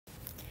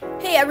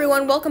Hey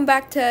everyone, welcome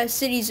back to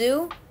City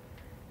Zoo.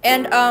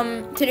 And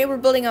today we're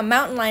building a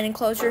mountain lion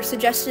enclosure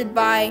suggested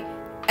by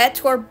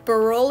Ettore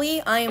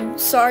Baroli. I am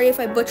sorry if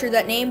I butchered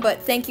that name,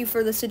 but thank you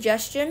for the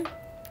suggestion.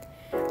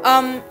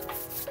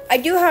 I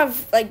do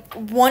have like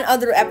one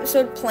other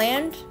episode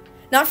planned,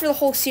 not for the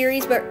whole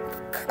series, but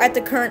at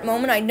the current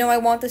moment, I know I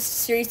want this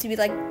series to be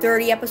like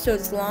 30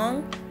 episodes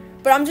long,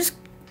 but I'm just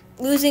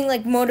losing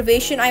like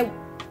motivation. I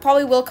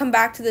probably will come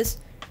back to this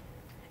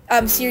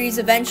series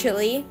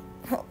eventually.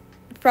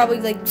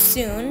 Probably like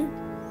soon,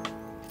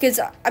 because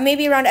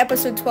maybe around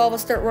episode 12 I'll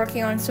start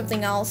working on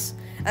something else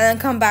and then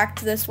come back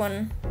to this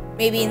one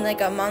maybe in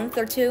like a month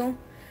or two,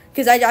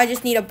 because I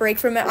just need a break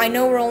from it. I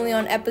know we're only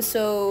on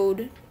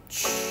episode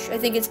I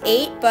think it's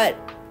 8, but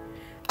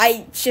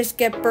I just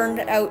get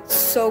burned out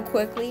so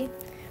quickly.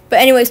 But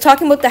anyways,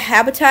 talking about the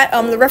habitat,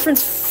 the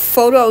reference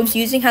photo I was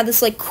using had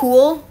this like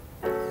cool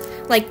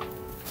like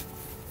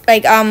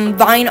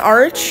vine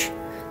arch,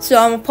 so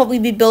I'll probably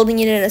be building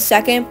it in a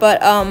second,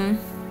 but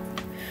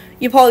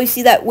you'll probably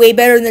see that way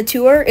better in the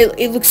tour.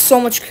 It looks so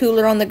much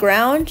cooler on the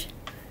ground.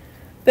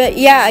 But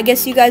yeah, I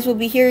guess you guys will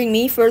be hearing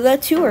me for the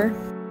tour.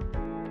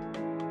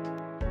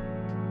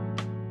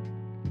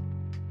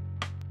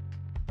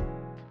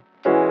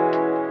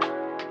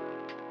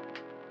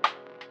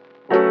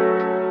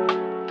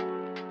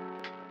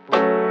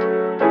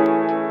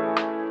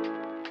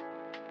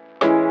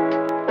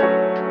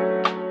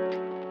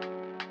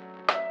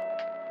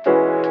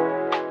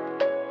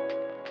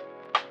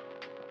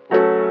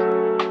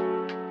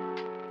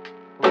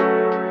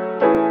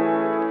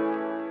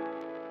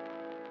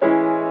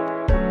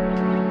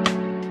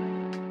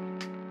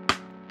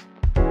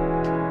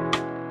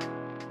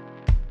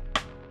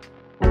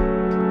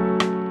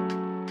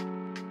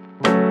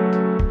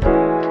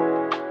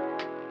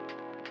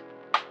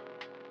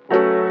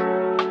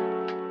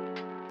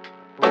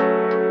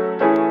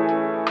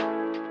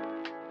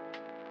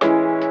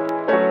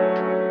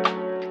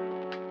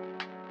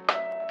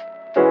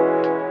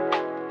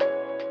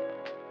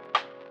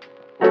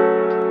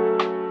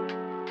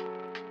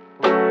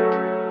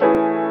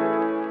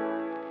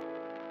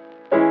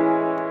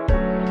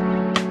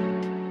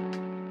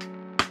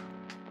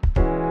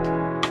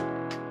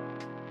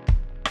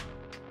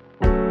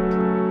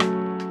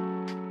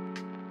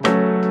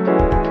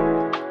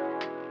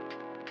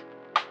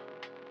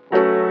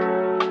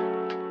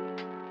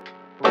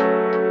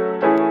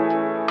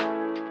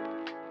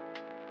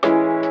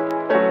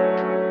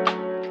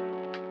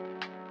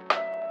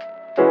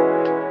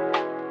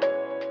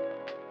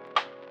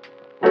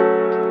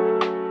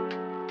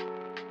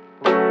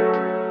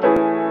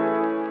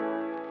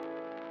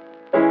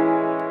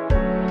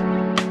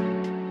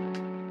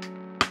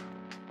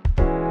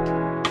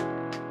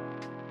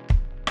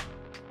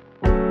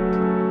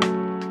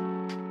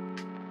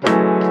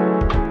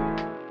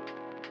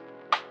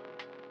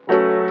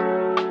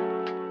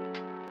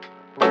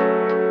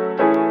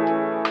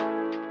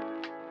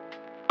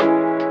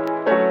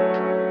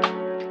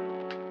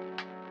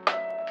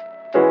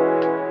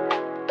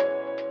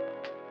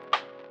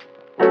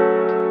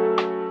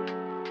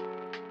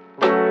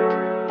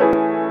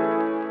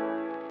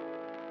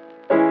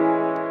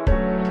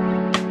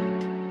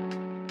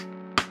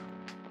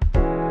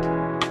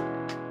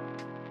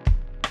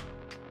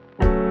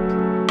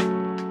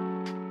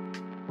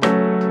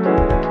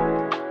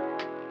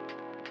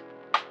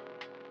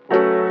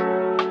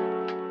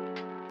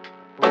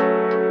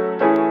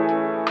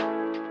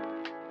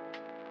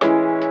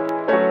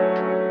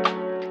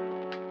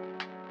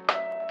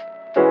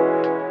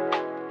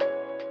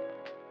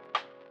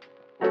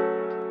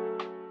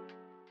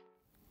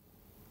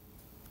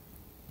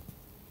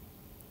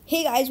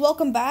 Hey guys,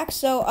 welcome back.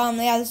 So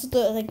yeah, this is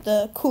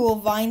the cool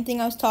vine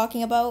thing I was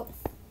talking about.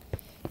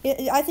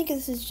 I think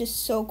this is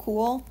just so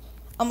cool.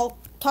 I'll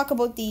talk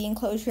about the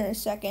enclosure in a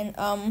second.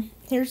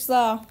 Here's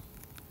the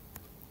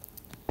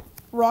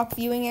rock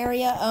viewing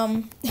area.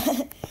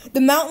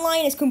 The mountain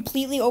lion is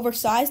completely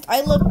oversized.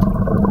 I looked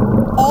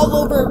all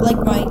over like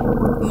my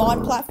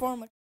mod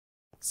platform,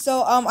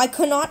 so I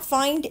could not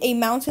find a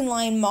mountain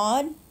lion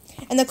mod,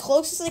 and the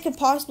closest I could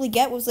possibly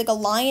get was like a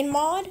lion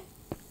mod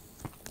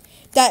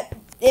that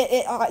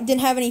it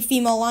didn't have any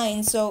female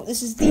lions, so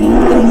this is literally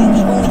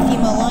the only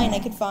female lion I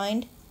could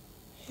find,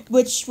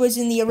 which was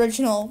in the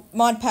original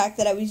mod pack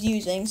that I was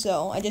using,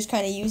 so I just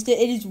kind of used it.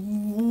 It is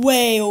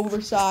way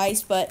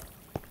oversized, but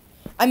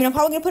I mean, I'm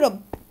probably going to put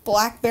a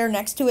black bear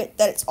next to it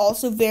that's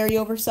also very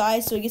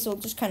oversized, so I guess it'll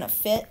just kind of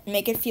fit,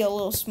 make it feel a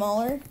little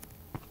smaller.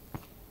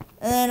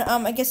 And then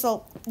I guess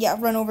I'll, yeah,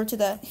 run over to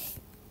the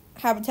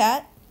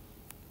habitat.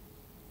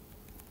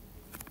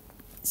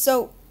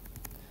 So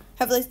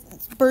have this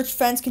birch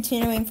fence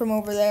continuing from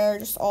over there,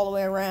 just all the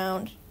way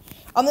around.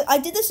 I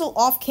did this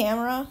off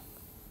camera,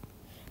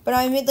 but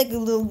I made like a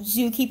little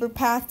zookeeper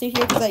path to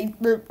here because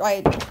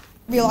I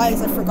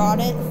realized I forgot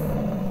it.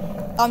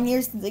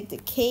 Here's like the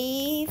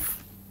cave.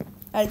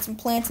 I had some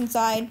plants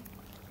inside.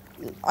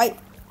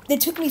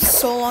 It took me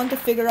so long to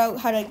figure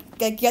out how to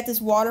get this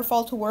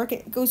waterfall to work.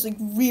 It goes like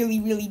really,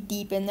 really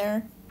deep in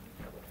there.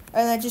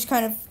 And I just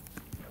kind of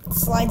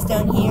slides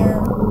down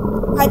here.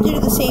 I had to do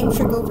the same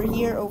trick over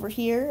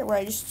here, where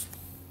I just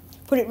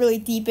put it really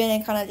deep in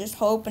and kind of just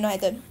hope, and I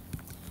had to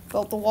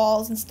build the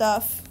walls and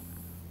stuff.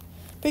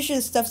 Pretty sure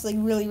this stuff's like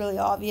really, really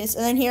obvious.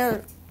 And then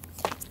here,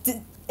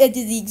 it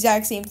did the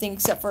exact same thing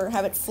except for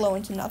have it flow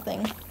into nothing.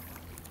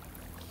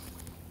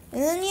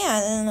 And then yeah,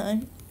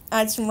 then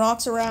I add some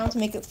rocks around to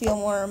make it feel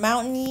more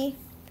mountainy.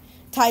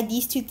 Tied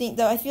these two things,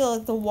 though I feel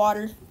like the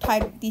water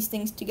tied these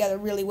things together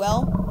really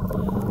well.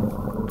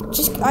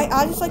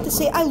 I just like to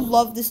say I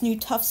love this new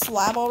tough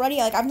slab already.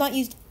 Like I've not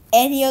used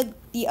any of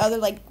the other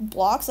like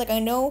blocks. Like I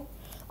know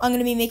I'm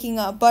gonna be making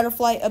a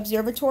butterfly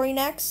observatory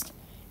next,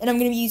 and I'm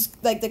gonna use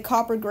like the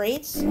copper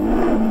grates.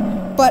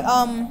 But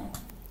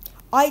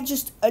I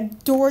just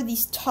adore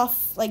these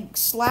tough like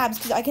slabs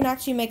because I can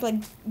actually make like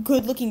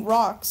good looking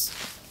rocks.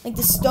 Like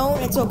the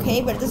stone, it's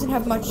okay, but it doesn't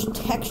have much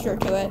texture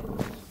to it,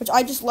 which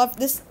I just love.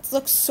 This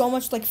looks so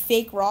much like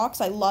fake rocks.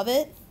 I love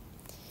it.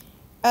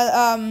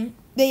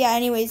 But yeah,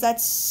 anyways,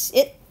 that's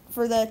it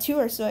for the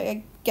tour. So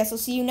I guess I'll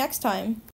see you next time.